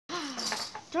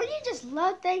Don't you just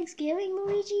love Thanksgiving,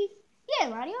 Luigi? Yeah,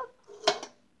 Mario.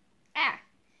 Ah.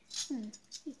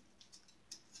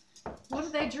 What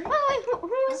did they drink? Oh, wait, who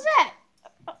was that?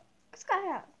 This guy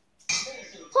out.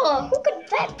 Oh, who could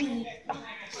that be?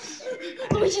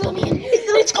 Luigi, let me in.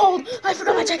 It's cold. I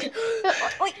forgot my jacket.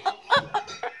 Wait,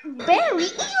 Barry,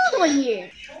 you're the one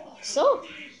here. So,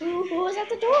 who was at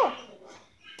the door?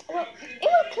 Well, it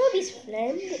was Kirby's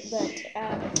friend, but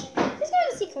he's going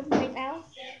to see Kirby right now.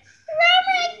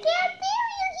 Remember, I can't Barry,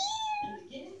 you're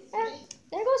here.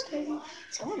 There goes Kirby.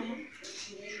 What's going on?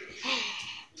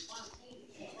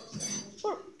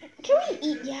 Well, can we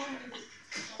eat? Yeah.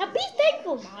 Now be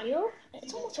thankful, Mario.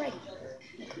 It's almost ready.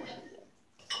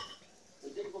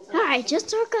 Alright, just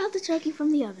took out the turkey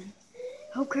from the oven.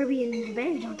 Hope Kirby and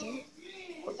Barry don't get it.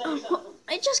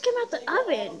 It just came out the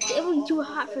oven. It will be too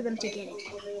hot for them to get it.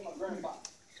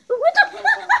 Who ate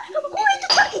the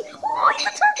turkey? Who ate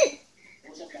the turkey?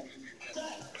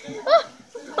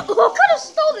 Who could have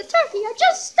stole the turkey? I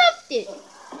just stuffed it.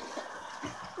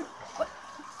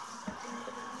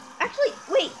 Actually,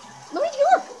 wait. Luigi,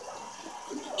 look.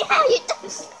 Yeah, you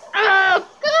just... Oh,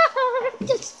 God.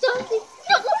 Just stuffed it.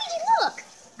 No, Luigi, look.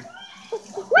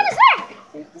 What is that?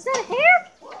 Is that a hair?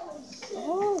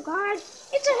 Oh, God.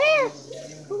 It's a hair.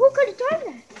 Who could have done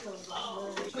that?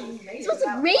 It smells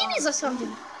like rabies or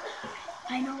something.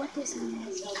 I know what this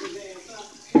is.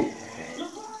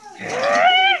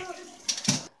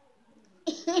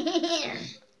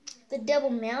 The double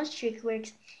mouse trick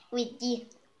works with the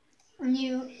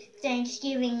new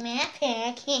Thanksgiving map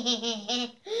pack.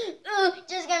 Ooh,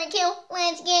 just gonna kill.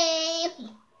 Let's game.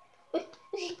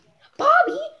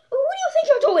 Bobby, what do you think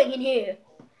you're doing in here?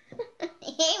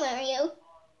 Hey, Mario.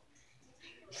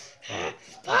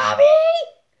 Bobby!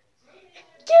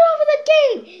 Get over the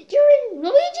game! You're in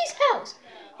Luigi's house.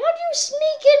 How do you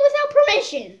sneak in without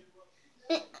permission?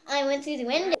 I went through the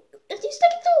window. You stuck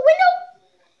it through a window?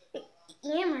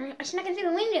 Yeah, Mario, I snuck in through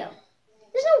the window.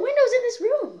 There's no windows in this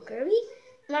room, Kirby.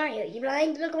 Mario, you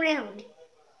blind? Look around.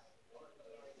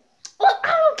 Well, I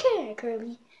don't care,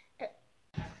 Kirby.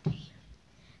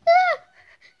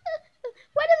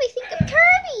 What do they think of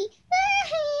Kirby?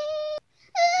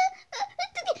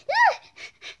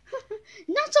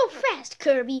 Not so fast,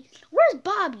 Kirby. Where's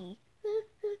Bobby?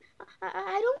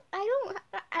 I don't know.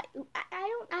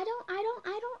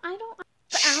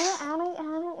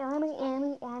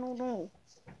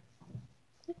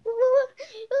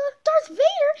 Darth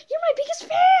Vader, you're my biggest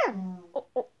fan.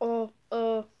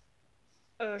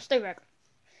 Stay back.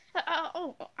 I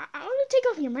want to take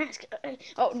off your mask.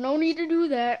 No need to do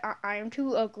that. I am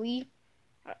too ugly.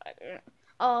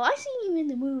 I seen you in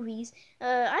the movies.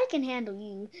 I can handle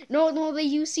you. No, they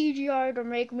use CGI to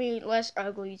make me less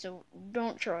ugly, so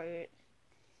don't try it.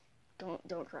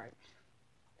 Don't try it.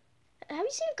 Have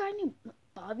you seen a guy named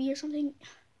Bobby or something?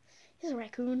 He's a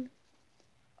raccoon.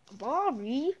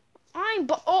 Bobby?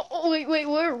 Wait,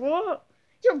 where? What?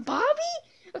 You're Bobby?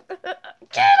 Get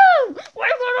him!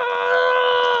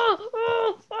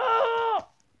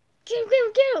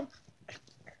 Get him!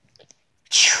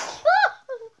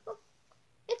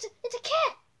 It's a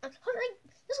cat.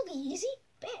 This will be easy.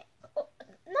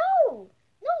 No,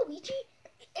 Luigi.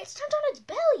 It's turned on its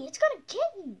belly. It's gonna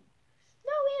get you.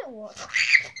 No, it won't. Oh,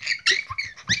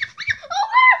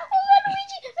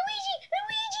 Luigi!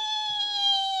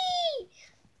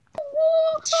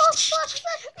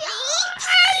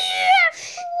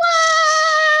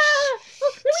 Whoa!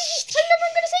 Luigi,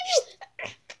 I'm gonna save you.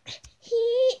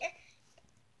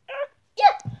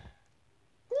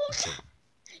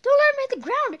 Don't let him hit the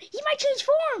ground. He might change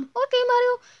form. Okay,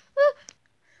 Mario.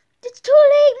 It's too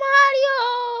late, Mario.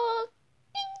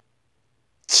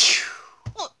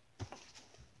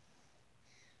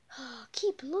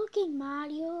 Keep looking,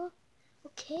 Mario.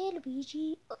 Okay,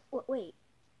 Luigi. Wait.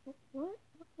 What?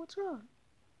 What's wrong?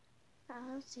 I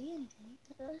don't see anything.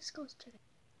 Let's go check it.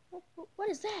 What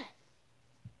is that?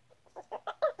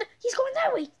 He's going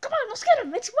that way. Come on, let's get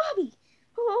him. It's Bobby.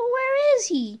 Where is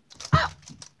he? Oh.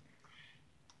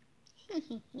 I'm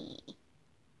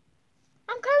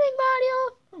coming, Mario.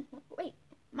 Wait,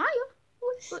 Mario?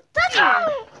 That's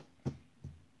all.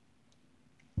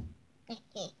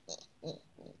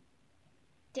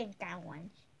 Think I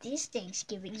won this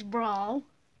Thanksgiving's brawl.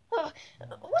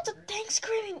 What's a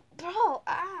Thanksgiving brawl?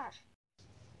 I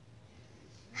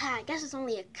guess it's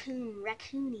only a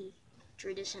raccoony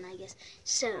tradition, I guess.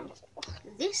 So,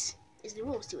 this is the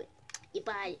rules to it. You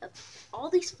buy all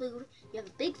these food, you have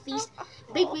a big feast,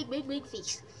 big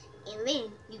feast. And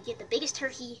then you get the biggest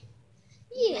turkey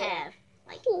you have.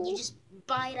 Like, you just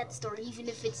buy it at the store, even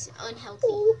if it's unhealthy.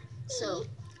 So,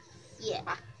 yeah.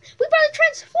 We bought a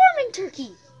transforming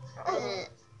turkey.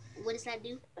 What does that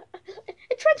do?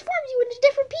 It transforms you into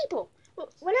different people,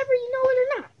 whether you know it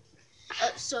or not.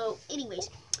 So, anyways,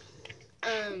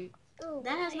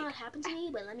 that has not happened to me,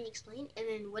 but let me explain. And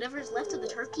then whatever's left of the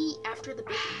turkey after the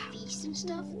big feast and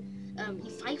stuff, you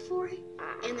fight for it,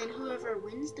 and then whoever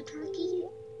wins the turkey,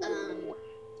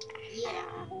 yeah,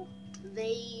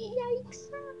 they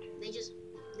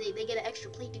get an extra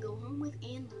plate to go home with,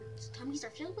 and their tummies are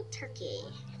filled with turkey.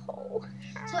 Oh.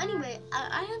 So anyway,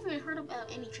 I haven't heard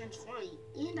about any transforming,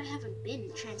 and I haven't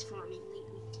been transforming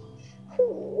lately.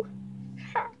 Oh.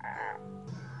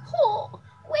 Oh.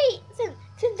 Wait, then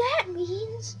that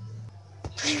means...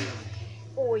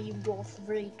 Oh, you both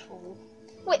fatal.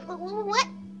 Wait, what?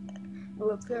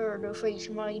 Prepare to face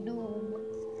my doom.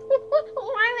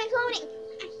 Why am I floating?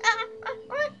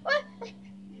 What?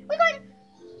 We're going...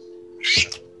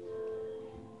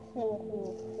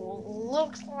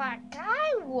 Looks like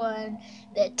I won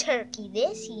the turkey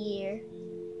this year.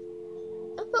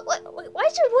 Why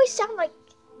does your voice sound like...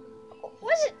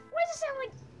 Why does it sound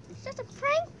like... It's just a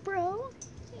prank, bro.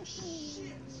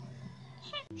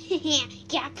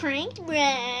 Got pranked,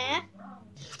 bruh.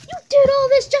 You did all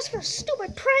this just for a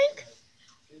stupid prank?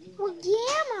 Well,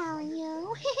 yeah,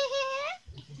 Mario.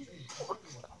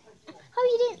 How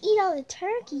you didn't eat all the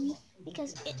turkey?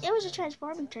 Because it was a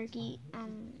transforming turkey. I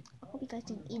hope you guys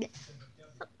didn't eat it.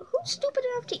 Who's stupid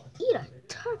enough to eat a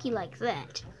turkey like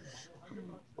that?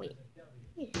 Wait a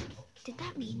second. Did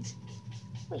that mean...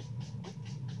 Wait.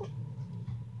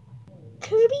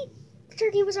 Kirby? The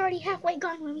turkey was already halfway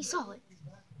gone when we saw it.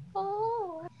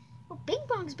 Oh. Well, Bing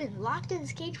Bong's been locked in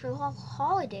his cage for the whole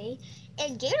holiday,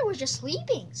 and Gator was just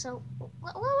sleeping. So,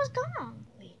 what was going on?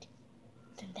 Wait.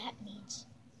 Then that means...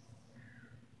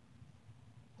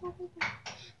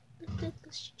 the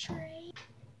stray...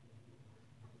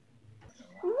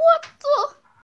 What the...